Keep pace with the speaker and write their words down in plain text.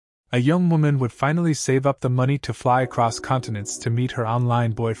A young woman would finally save up the money to fly across continents to meet her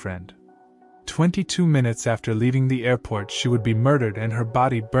online boyfriend. 22 minutes after leaving the airport, she would be murdered and her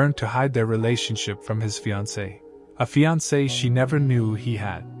body burned to hide their relationship from his fiancée, a fiancée she never knew he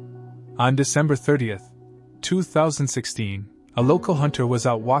had. On December 30th, 2016, a local hunter was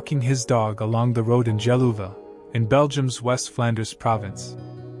out walking his dog along the road in Geluve, in Belgium's West Flanders province.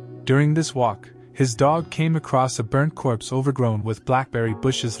 During this walk, his dog came across a burnt corpse overgrown with blackberry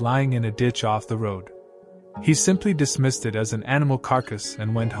bushes lying in a ditch off the road. He simply dismissed it as an animal carcass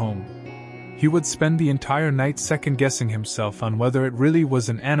and went home. He would spend the entire night second-guessing himself on whether it really was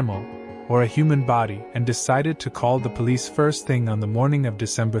an animal or a human body and decided to call the police first thing on the morning of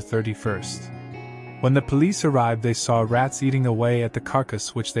December 31st. When the police arrived, they saw rats eating away at the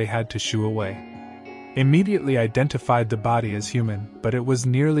carcass, which they had to shoo away. Immediately identified the body as human, but it was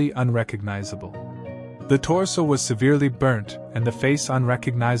nearly unrecognizable. The torso was severely burnt and the face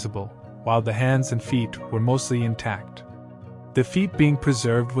unrecognizable, while the hands and feet were mostly intact. The feet being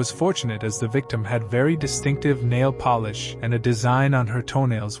preserved was fortunate, as the victim had very distinctive nail polish and a design on her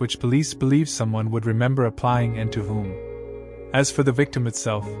toenails which police believe someone would remember applying and to whom. As for the victim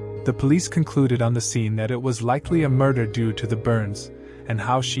itself, the police concluded on the scene that it was likely a murder due to the burns and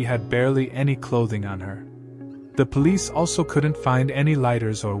how she had barely any clothing on her. The police also couldn't find any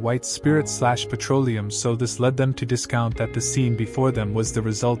lighters or white spirit/petroleum, so this led them to discount that the scene before them was the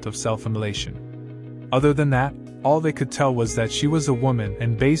result of self-immolation. Other than that, all they could tell was that she was a woman,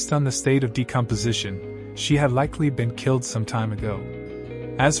 and based on the state of decomposition, she had likely been killed some time ago.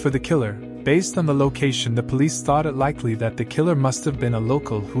 As for the killer, based on the location, the police thought it likely that the killer must have been a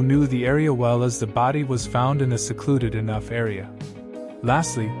local who knew the area well, as the body was found in a secluded enough area.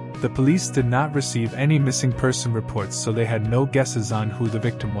 Lastly, the police did not receive any missing person reports, so they had no guesses on who the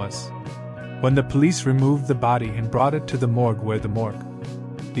victim was. When the police removed the body and brought it to the morgue,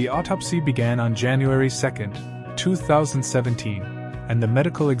 the autopsy began on January 2nd, 2017, and the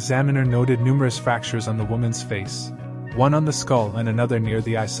medical examiner noted numerous fractures on the woman's face, one on the skull and another near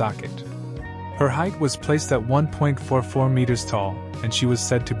the eye socket. Her height was placed at 1.44 meters tall, and she was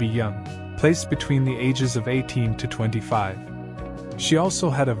said to be young, placed between the ages of 18 to 25. She also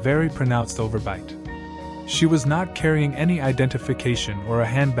had a very pronounced overbite. She was not carrying any identification or a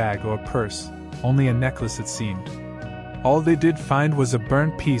handbag or purse, only a necklace it seemed. All they did find was a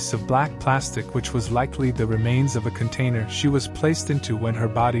burnt piece of black plastic, which was likely the remains of a container she was placed into when her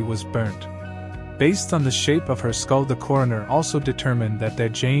body was burnt. Based on the shape of her skull, the coroner also determined that their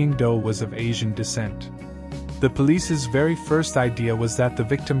Jane Doe was of Asian descent. The police's very first idea was that the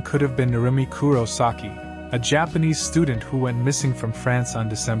victim could have been Narumi Kurosaki, a Japanese student who went missing from France on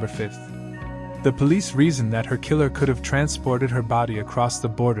December 5th. The police reasoned that her killer could have transported her body across the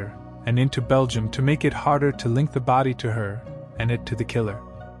border and into Belgium to make it harder to link the body to her and it to the killer.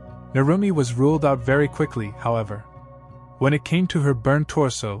 Narumi was ruled out very quickly, however. When it came to her burned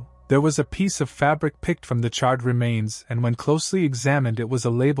torso, there was a piece of fabric picked from the charred remains, and when closely examined it was a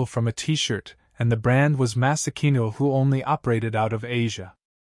label from a t-shirt, and the brand was Masakino, who only operated out of Asia.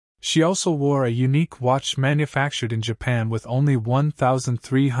 She also wore a unique watch manufactured in Japan with only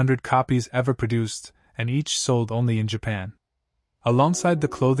 1,300 copies ever produced, and each sold only in Japan. Alongside the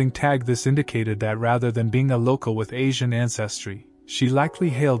clothing tag, this indicated that rather than being a local with Asian ancestry, she likely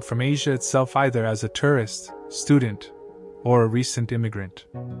hailed from Asia itself, either as a tourist, student, or a recent immigrant.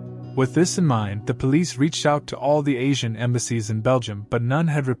 With this in mind, the police reached out to all the Asian embassies in Belgium, but none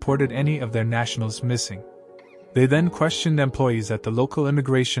had reported any of their nationals missing. They then questioned employees at the local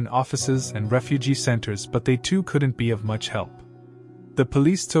immigration offices and refugee centers, but they too couldn't be of much help. The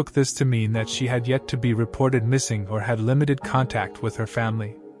police took this to mean that she had yet to be reported missing or had limited contact with her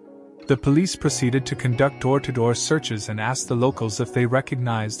family. The police proceeded to conduct door-to-door searches and asked the locals if they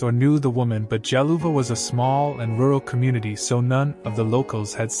recognized or knew the woman, but Geluve was a small and rural community, so none of the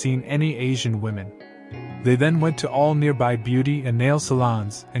locals had seen any Asian women. They then went to all nearby beauty and nail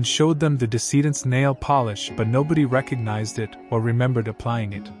salons and showed them the decedent's nail polish, but nobody recognized it or remembered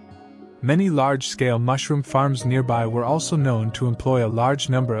applying it. Many large-scale mushroom farms nearby were also known to employ a large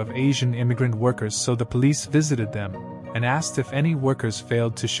number of Asian immigrant workers, so the police visited them and asked if any workers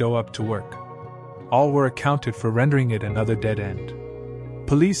failed to show up to work. All were accounted for, rendering it another dead end.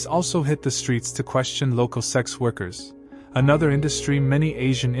 Police also hit the streets to question local sex workers, another industry many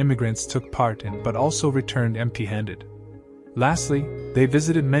Asian immigrants took part in but also returned empty-handed. Lastly, they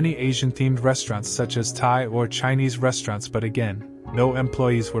visited many Asian-themed restaurants such as Thai or Chinese restaurants, but again, no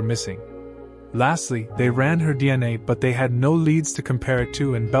employees were missing. Lastly, they ran her DNA, but they had no leads to compare it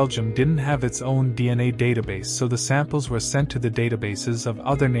to, and Belgium didn't have its own DNA database, so the samples were sent to the databases of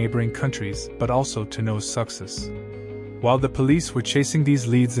other neighboring countries, but also to no success. While the police were chasing these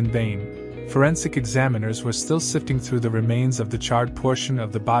leads in vain, forensic examiners were still sifting through the remains of the charred portion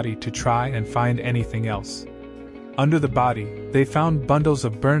of the body to try and find anything else. Under the body, they found bundles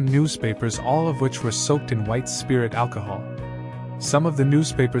of burned newspapers, all of which were soaked in white spirit alcohol. Some of the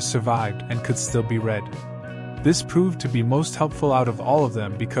newspapers survived and could still be read. This proved to be most helpful out of all of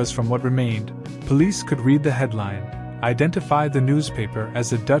them because from what remained, police could read the headline, identify the newspaper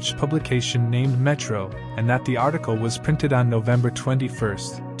as a Dutch publication named Metro, and that the article was printed on November 21,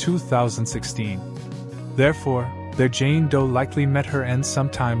 2016. Therefore, their Jane Doe likely met her end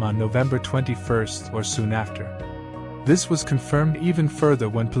sometime on November 21 or soon after. This was confirmed even further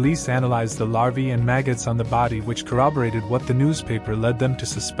when police analyzed the larvae and maggots on the body, which corroborated what the newspaper led them to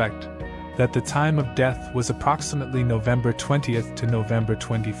suspect, that the time of death was approximately November 20th to November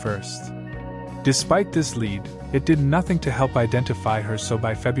 21st. Despite this lead, it did nothing to help identify her, so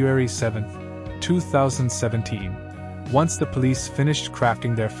by February 7, 2017, once the police finished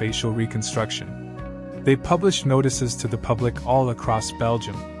crafting their facial reconstruction, they published notices to the public all across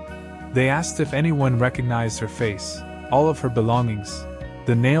Belgium. They asked if anyone recognized her face, all of her belongings,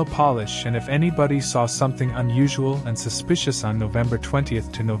 the nail polish, and if anybody saw something unusual and suspicious on November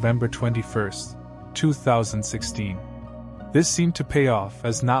 20th to November 21st, 2016. This seemed to pay off,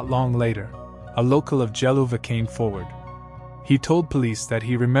 as not long later, a local of Jeluva came forward. He told police that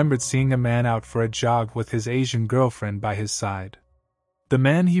he remembered seeing a man out for a jog with his Asian girlfriend by his side. The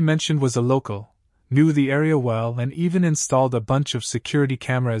man he mentioned was a local, knew the area well, and even installed a bunch of security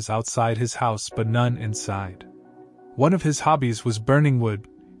cameras outside his house but none inside. One of his hobbies was burning wood.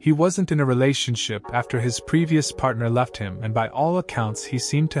 He wasn't in a relationship after his previous partner left him, and by all accounts he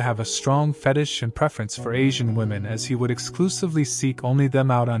seemed to have a strong fetish and preference for Asian women, as he would exclusively seek only them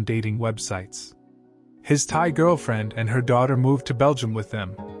out on dating websites. His Thai girlfriend and her daughter moved to Belgium with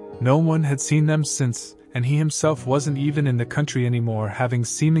them. No one had seen them since, and he himself wasn't even in the country anymore, having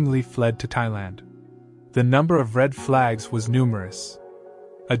seemingly fled to Thailand. The number of red flags was numerous.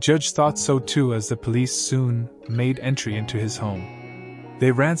 A judge thought so too, as the police soon made entry into his home.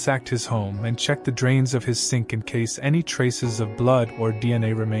 They ransacked his home and checked the drains of his sink in case any traces of blood or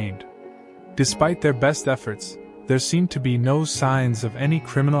DNA remained. Despite their best efforts, there seemed to be no signs of any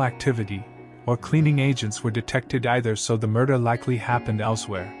criminal activity, or cleaning agents were detected either, so the murder likely happened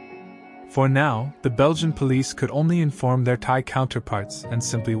elsewhere. For now, the Belgian police could only inform their Thai counterparts and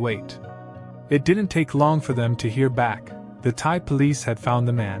simply wait. It didn't take long for them to hear back. The Thai police had found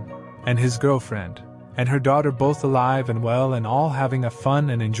the man, and his girlfriend, and her daughter both alive and well, and all having a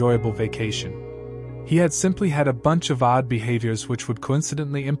fun and enjoyable vacation. He had simply had a bunch of odd behaviors which would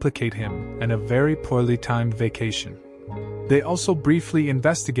coincidentally implicate him, and a very poorly timed vacation. They also briefly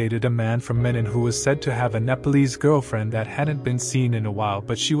investigated a man from Medan who was said to have a Nepalese girlfriend that hadn't been seen in a while,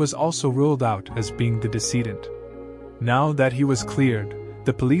 but she was also ruled out as being the decedent. Now that he was cleared,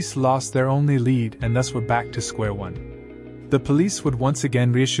 the police lost their only lead and thus were back to square one. The police would once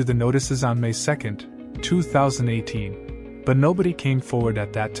again reissue the notices on May 2, 2018, but nobody came forward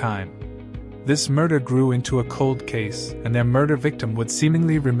at that time. This murder grew into a cold case, and their murder victim would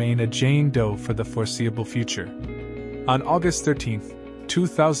seemingly remain a Jane Doe for the foreseeable future. On August 13,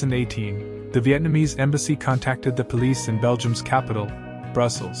 2018, the Vietnamese embassy contacted the police in Belgium's capital,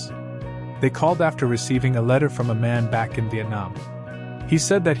 Brussels. They called after receiving a letter from a man back in Vietnam. He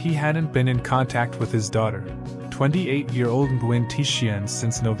said that he hadn't been in contact with his daughter, 28-year-old Nguyen Thi Chien,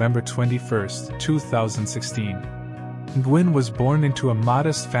 since November 21, 2016. Nguyen was born into a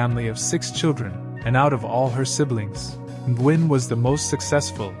modest family of 6 children, and out of all her siblings, Nguyen was the most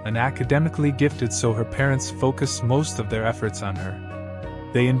successful and academically gifted, so her parents focused most of their efforts on her.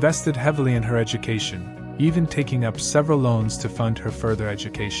 They invested heavily in her education, even taking up several loans to fund her further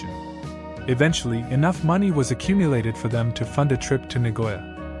education. Eventually, enough money was accumulated for them to fund a trip to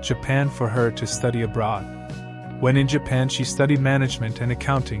Nagoya, Japan, for her to study abroad. When in Japan, she studied management and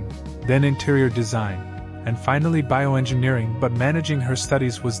accounting, then interior design, and finally bioengineering, but managing her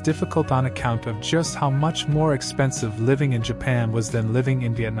studies was difficult on account of just how much more expensive living in Japan was than living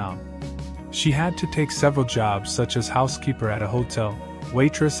in Vietnam. She had to take several jobs, such as housekeeper at a hotel,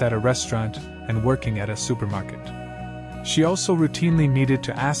 waitress at a restaurant, and working at a supermarket. She also routinely needed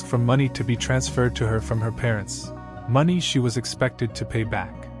to ask for money to be transferred to her from her parents, money she was expected to pay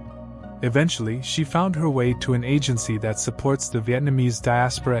back. Eventually, she found her way to an agency that supports the Vietnamese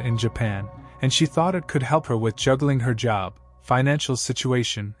diaspora in Japan, and she thought it could help her with juggling her job, financial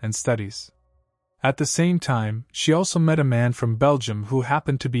situation, and studies. At the same time, she also met a man from Belgium who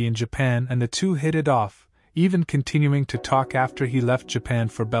happened to be in Japan, and the two hit it off, even continuing to talk after he left Japan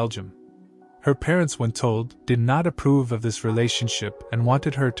for Belgium. Her parents, when told, did not approve of this relationship and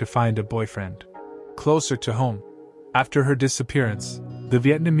wanted her to find a boyfriend closer to home. After her disappearance, the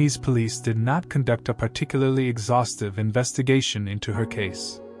Vietnamese police did not conduct a particularly exhaustive investigation into her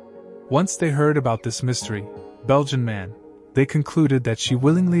case. Once they heard about this mystery Belgian man, they concluded that she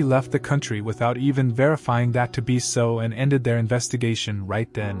willingly left the country without even verifying that to be so and ended their investigation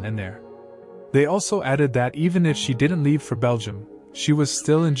right then and there. They also added that even if she didn't leave for Belgium, she was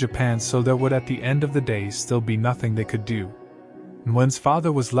still in Japan, so there would at the end of the day still be nothing they could do. Nguyen's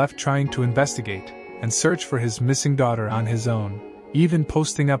father was left trying to investigate and search for his missing daughter on his own, even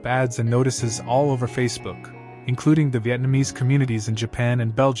posting up ads and notices all over Facebook, including the Vietnamese communities in Japan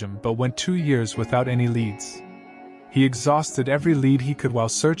and Belgium, but went 2 years without any leads. He exhausted every lead he could while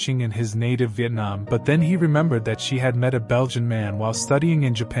searching in his native Vietnam, but then he remembered that she had met a Belgian man while studying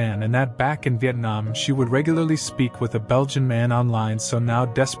in Japan and that back in Vietnam she would regularly speak with a Belgian man online, so now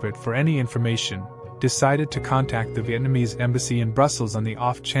desperate for any information, decided to contact the Vietnamese embassy in Brussels on the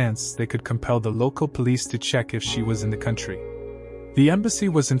off chance they could compel the local police to check if she was in the country. The embassy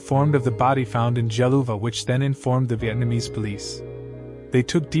was informed of the body found in Jeluva, which then informed the Vietnamese police. They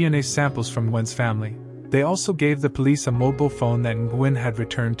took DNA samples from Nguyen's family. They also gave the police a mobile phone that Nguyen had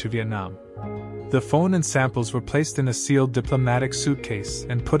returned to Vietnam. The phone and samples were placed in a sealed diplomatic suitcase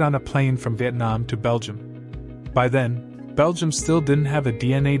and put on a plane from Vietnam to Belgium. By then, Belgium still didn't have a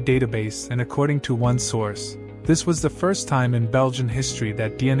DNA database, and according to one source, this was the first time in Belgian history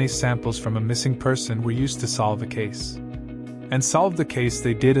that DNA samples from a missing person were used to solve a case. And solve the case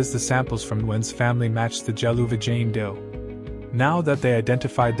they did, as the samples from Nguyen's family matched the Jeluva Jane Doe. Now that they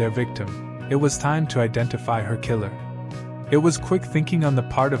identified their victim, it was time to identify her killer. It was quick thinking on the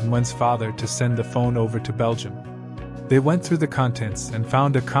part of Nguyen's father to send the phone over to Belgium. They went through the contents and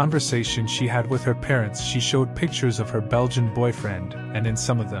found a conversation she had with her parents. She showed pictures of her Belgian boyfriend, and in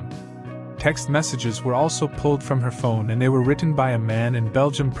some of them, text messages were also pulled from her phone, and they were written by a man in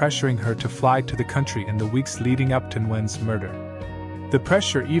Belgium pressuring her to fly to the country in the weeks leading up to Nguyen's murder. The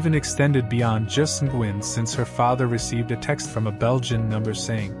pressure even extended beyond just Nguyen, since her father received a text from a Belgian number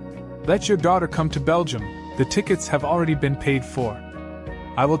saying, "Let your daughter come to Belgium, the tickets have already been paid for.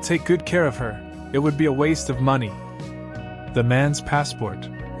 I will take good care of her, it would be a waste of money." The man's passport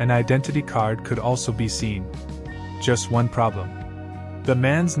and identity card could also be seen. Just one problem. The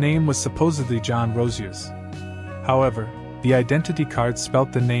man's name was supposedly John Rosiers. However, the identity card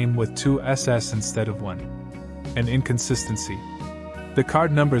spelt the name with 2 SS instead of 1. An inconsistency. The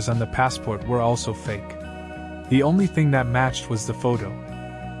card numbers on the passport were also fake. The only thing that matched was the photo.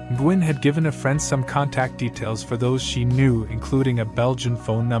 Nguyen had given a friend some contact details for those she knew, including a Belgian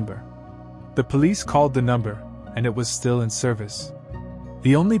phone number. The police called the number, and it was still in service.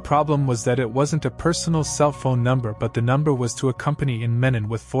 The only problem was that it wasn't a personal cell phone number, but the number was to a company in Menin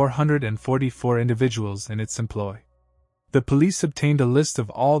with 444 individuals in its employ. The police obtained a list of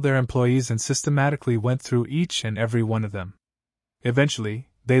all their employees and systematically went through each and every one of them. Eventually,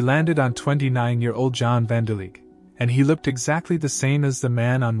 they landed on 29-year-old John van der Leek, and he looked exactly the same as the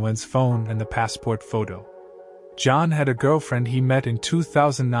man on Nguyen's phone and the passport photo. John had a girlfriend he met in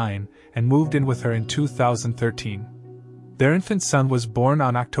 2009 and moved in with her in 2013. Their infant son was born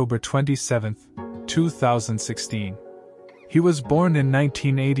on October 27, 2016. He was born in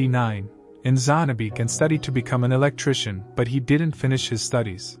 1989 in Zonnebeke and studied to become an electrician, but he didn't finish his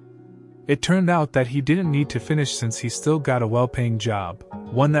studies. It turned out that he didn't need to finish, since he still got a well-paying job,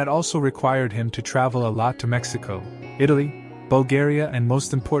 one that also required him to travel a lot to Mexico, Italy, Bulgaria, and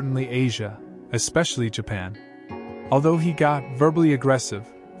most importantly Asia, especially Japan. Although he got verbally aggressive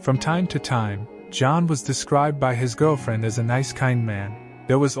from time to time, John was described by his girlfriend as a nice, kind man.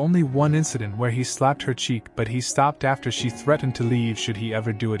 There was only one incident where he slapped her cheek, but he stopped after she threatened to leave should he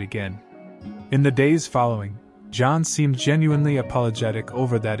ever do it again. In the days following, John seemed genuinely apologetic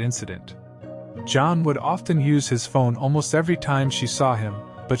over that incident. John would often use his phone almost every time she saw him,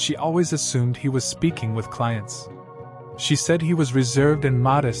 but she always assumed he was speaking with clients. She said he was reserved and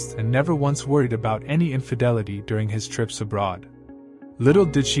modest and never once worried about any infidelity during his trips abroad. Little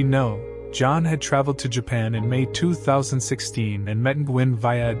did she know, John had traveled to Japan in May 2016 and met Nguyen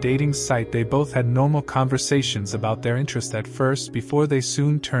via a dating site. They both had normal conversations about their interest at first, before they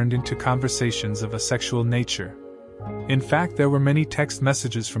soon turned into conversations of a sexual nature. In fact, there were many text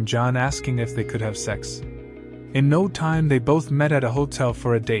messages from John asking if they could have sex. In no time they both met at a hotel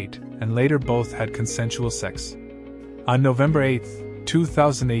for a date, and later both had consensual sex. On November 8,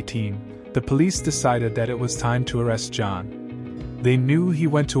 2018, the police decided that it was time to arrest John. They knew he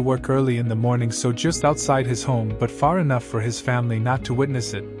went to work early in the morning, so just outside his home but far enough for his family not to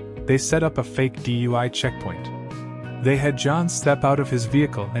witness it, they set up a fake DUI checkpoint. They had John step out of his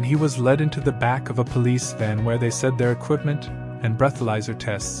vehicle and he was led into the back of a police van where they said their equipment and breathalyzer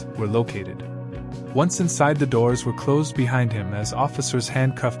tests were located. Once inside, the doors were closed behind him as officers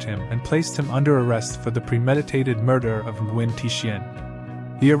handcuffed him and placed him under arrest for the premeditated murder of Nguyen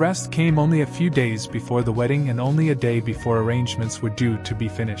Thien. The arrest came only a few days before the wedding and only a day before arrangements were due to be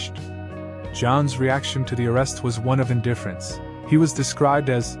finished. John's reaction to the arrest was one of indifference. He was described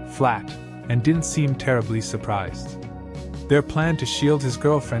as flat and didn't seem terribly surprised. Their plan to shield his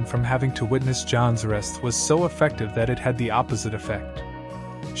girlfriend from having to witness John's arrest was so effective that it had the opposite effect.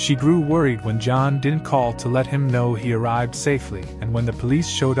 She grew worried when John didn't call to let him know he arrived safely, and when the police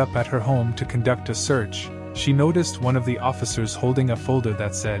showed up at her home to conduct a search, she noticed one of the officers holding a folder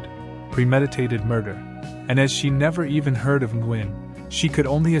that said, "Premeditated murder." And as she never even heard of Nguyen, she could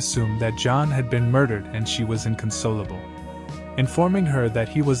only assume that John had been murdered, and she was inconsolable. Informing her that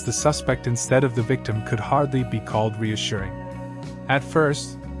he was the suspect instead of the victim could hardly be called reassuring. At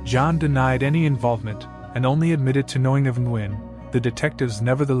first, John denied any involvement and only admitted to knowing of Nguyen. The detectives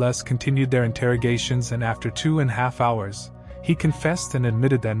nevertheless continued their interrogations, and after 2.5 hours, he confessed and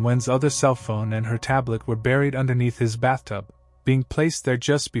admitted that Nguyen's other cell phone and her tablet were buried underneath his bathtub, being placed there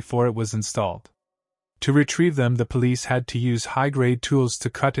just before it was installed. To retrieve them, the police had to use high-grade tools to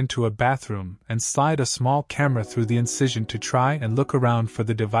cut into a bathroom and slide a small camera through the incision to try and look around for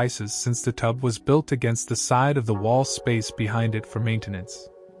the devices, since the tub was built against the side of the wall space behind it for maintenance.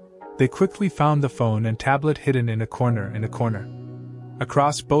 They quickly found the phone and tablet hidden in a corner.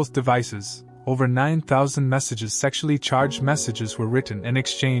 Across both devices, over 9,000 messages, sexually charged messages, were written and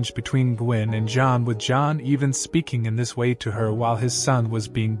exchanged between Nguyen and John, with John even speaking in this way to her while his son was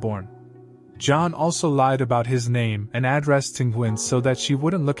being born. John also lied about his name and address to Nguyen so that she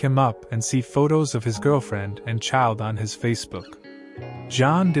wouldn't look him up and see photos of his girlfriend and child on his Facebook.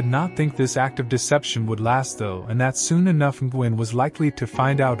 John did not think this act of deception would last though, and that soon enough Nguyen was likely to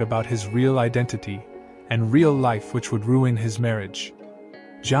find out about his real identity and real life, which would ruin his marriage.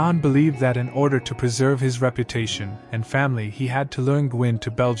 John believed that in order to preserve his reputation and family, he had to lure Nguyen to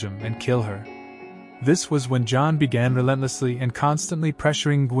Belgium and kill her. This was when John began relentlessly and constantly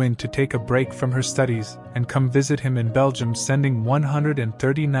pressuring Nguyen to take a break from her studies and come visit him in Belgium, sending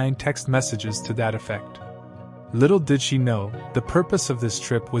 139 text messages to that effect. Little did she know, the purpose of this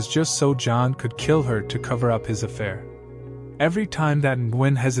trip was just so John could kill her to cover up his affair. Every time that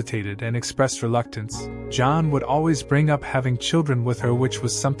Nguyen hesitated and expressed reluctance, John would always bring up having children with her, which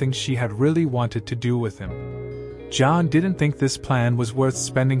was something she had really wanted to do with him. John didn't think this plan was worth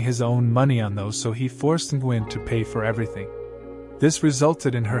spending his own money on though, so he forced Nguyen to pay for everything. This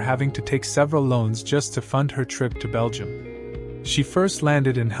resulted in her having to take several loans just to fund her trip to Belgium. She first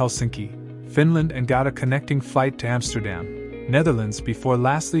landed in Helsinki, Finland, and got a connecting flight to Amsterdam, Netherlands, before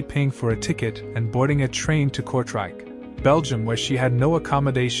lastly paying for a ticket and boarding a train to Kortrijk, Belgium, where she had no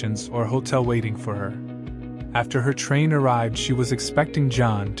accommodations or hotel waiting for her. After her train arrived, she was expecting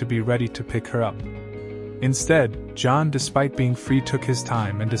John to be ready to pick her up. Instead, John, despite being free, took his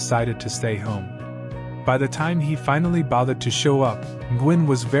time and decided to stay home. By the time he finally bothered to show up, Nguyen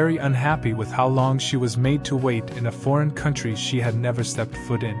was very unhappy with how long she was made to wait in a foreign country she had never stepped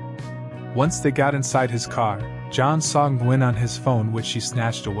foot in. Once they got inside his car, John saw Nguyen on his phone, which she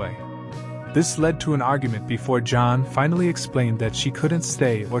snatched away. This led to an argument before John finally explained that she couldn't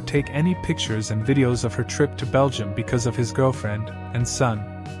stay or take any pictures and videos of her trip to Belgium because of his girlfriend and son.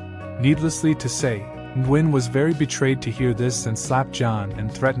 Needlessly to say, Nguyen was very betrayed to hear this and slapped John and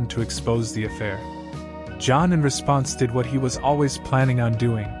threatened to expose the affair. John in response did what he was always planning on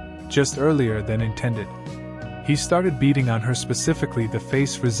doing, just earlier than intended. He started beating on her, specifically the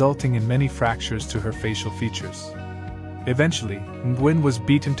face, resulting in many fractures to her facial features. Eventually, Nguyen was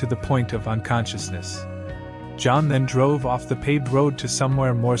beaten to the point of unconsciousness. John then drove off the paved road to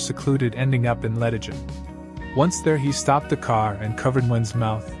somewhere more secluded, ending up in Lettingen. Once there, he stopped the car and covered Nguyen's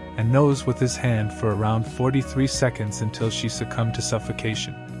mouth and nose with his hand for around 43 seconds until she succumbed to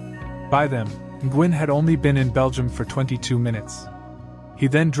suffocation. By then, Nguyen had only been in Belgium for 22 minutes. He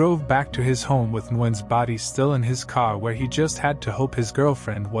then drove back to his home with Nguyen's body still in his car, where he just had to hope his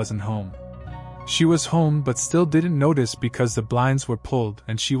girlfriend wasn't home. She was home but still didn't notice because the blinds were pulled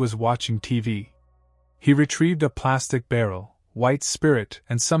and she was watching TV. He retrieved a plastic barrel, white spirit,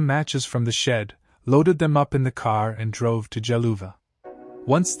 and some matches from the shed, loaded them up in the car and drove to Jaluva.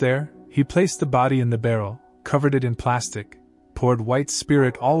 Once there, he placed the body in the barrel, covered it in plastic, poured white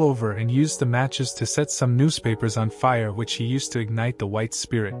spirit all over, and used the matches to set some newspapers on fire, which he used to ignite the white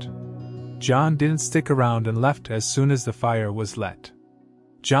spirit. John didn't stick around and left as soon as the fire was lit.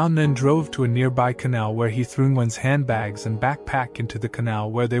 John then drove to a nearby canal where he threw Nguyen's handbags and backpack into the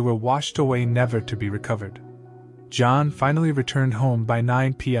canal, where they were washed away, never to be recovered. John finally returned home by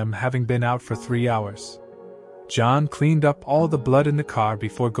 9 p.m., having been out for 3 hours. John cleaned up all the blood in the car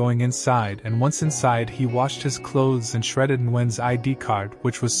before going inside, and once inside he washed his clothes and shredded Nguyen's ID card,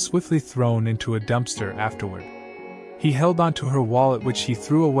 which was swiftly thrown into a dumpster afterward. He held onto her wallet, which he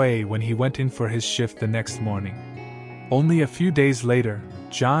threw away when he went in for his shift the next morning. Only a few days later,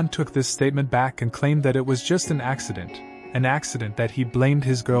 John took this statement back and claimed that it was just an accident that he blamed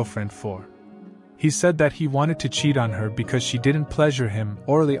his girlfriend for. He said that he wanted to cheat on her because she didn't pleasure him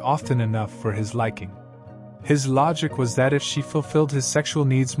orally often enough for his liking. His logic was that if she fulfilled his sexual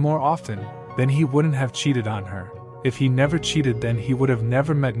needs more often, then he wouldn't have cheated on her. If he never cheated, then he would have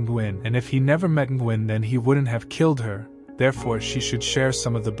never met Nguyen, and if he never met Nguyen, then he wouldn't have killed her, therefore she should share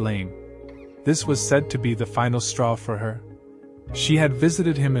some of the blame. This was said to be the final straw for her. She had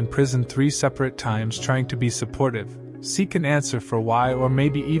visited him in prison 3 separate times, trying to be supportive, seek an answer for why, or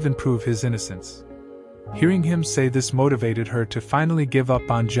maybe even prove his innocence. Hearing him say this motivated her to finally give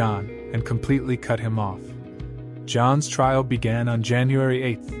up on John and completely cut him off. John's trial began on January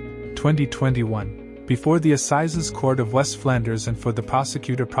 8, 2021, before the Assizes Court of West Flanders, and for the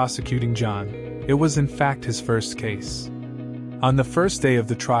prosecutor prosecuting John, it was in fact his first case. On the first day of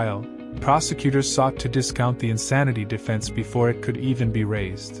the trial, prosecutors sought to discount the insanity defense before it could even be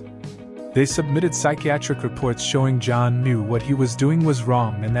raised. They submitted psychiatric reports showing John knew what he was doing was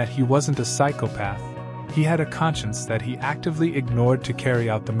wrong and that he wasn't a psychopath. He had a conscience that he actively ignored to carry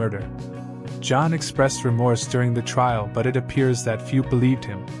out the murder. John expressed remorse during the trial, but it appears that few believed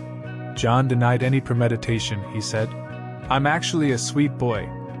him. John denied any premeditation, he said. "I'm actually a sweet boy,"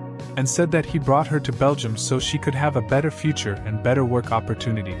 and said that he brought her to Belgium so she could have a better future and better work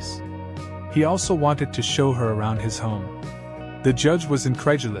opportunities. He also wanted to show her around his home. The judge was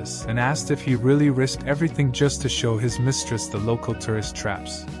incredulous and asked if he really risked everything just to show his mistress the local tourist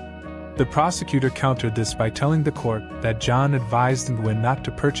traps. The prosecutor countered this by telling the court that John advised Nguyen not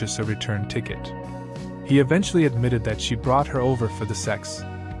to purchase a return ticket. He eventually admitted that she brought her over for the sex.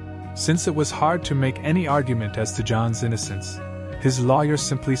 Since it was hard to make any argument as to John's innocence, his lawyer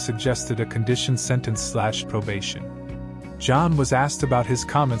simply suggested a conditioned sentence/probation. John was asked about his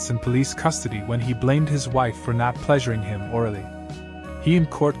comments in police custody when he blamed his wife for not pleasuring him orally. He in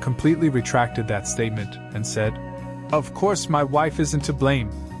court completely retracted that statement and said, "Of course my wife isn't to blame."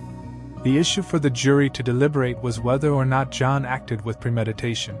 The issue for the jury to deliberate was whether or not John acted with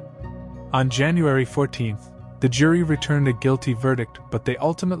premeditation. On January 14th, the jury returned a guilty verdict, but they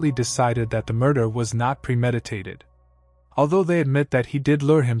ultimately decided that the murder was not premeditated. Although they admit that he did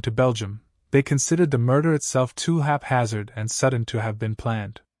lure him to Belgium, they considered the murder itself too haphazard and sudden to have been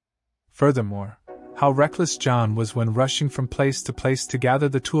planned. Furthermore, how reckless John was when rushing from place to place to gather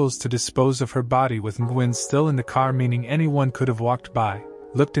the tools to dispose of her body with Nguyen still in the car, meaning anyone could have walked by,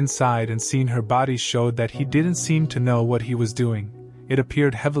 looked inside and seen her body, showed that he didn't seem to know what he was doing. It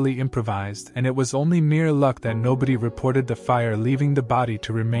appeared heavily improvised, and it was only mere luck that nobody reported the fire, leaving the body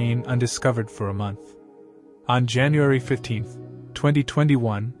to remain undiscovered for a month. On January 15,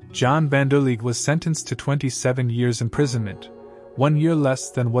 2021, John van der Leegh was sentenced to 27 years imprisonment, 1 year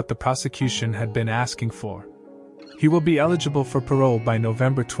less than what the prosecution had been asking for. He will be eligible for parole by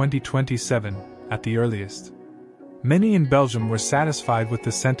November 2027, at the earliest. Many in Belgium were satisfied with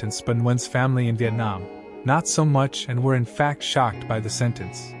the sentence, but Nguyen's family in Vietnam, not so much, and were in fact shocked by the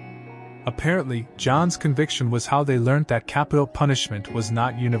sentence. Apparently, John's conviction was how they learned that capital punishment was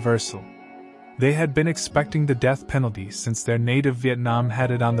not universal. They had been expecting the death penalty since their native Vietnam had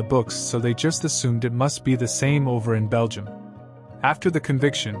it on the books, so they just assumed it must be the same over in Belgium. After the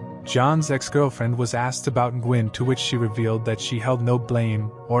conviction, John's ex-girlfriend was asked about Nguyen, to which she revealed that she held no blame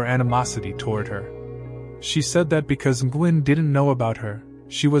or animosity toward her. She said that because Nguyen didn't know about her,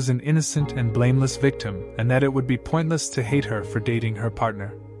 she was an innocent and blameless victim, and that it would be pointless to hate her for dating her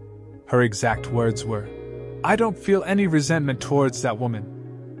partner. Her exact words were, "I don't feel any resentment towards that woman.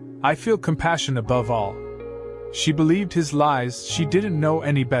 I feel compassion above all. She believed his lies, she didn't know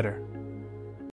any better."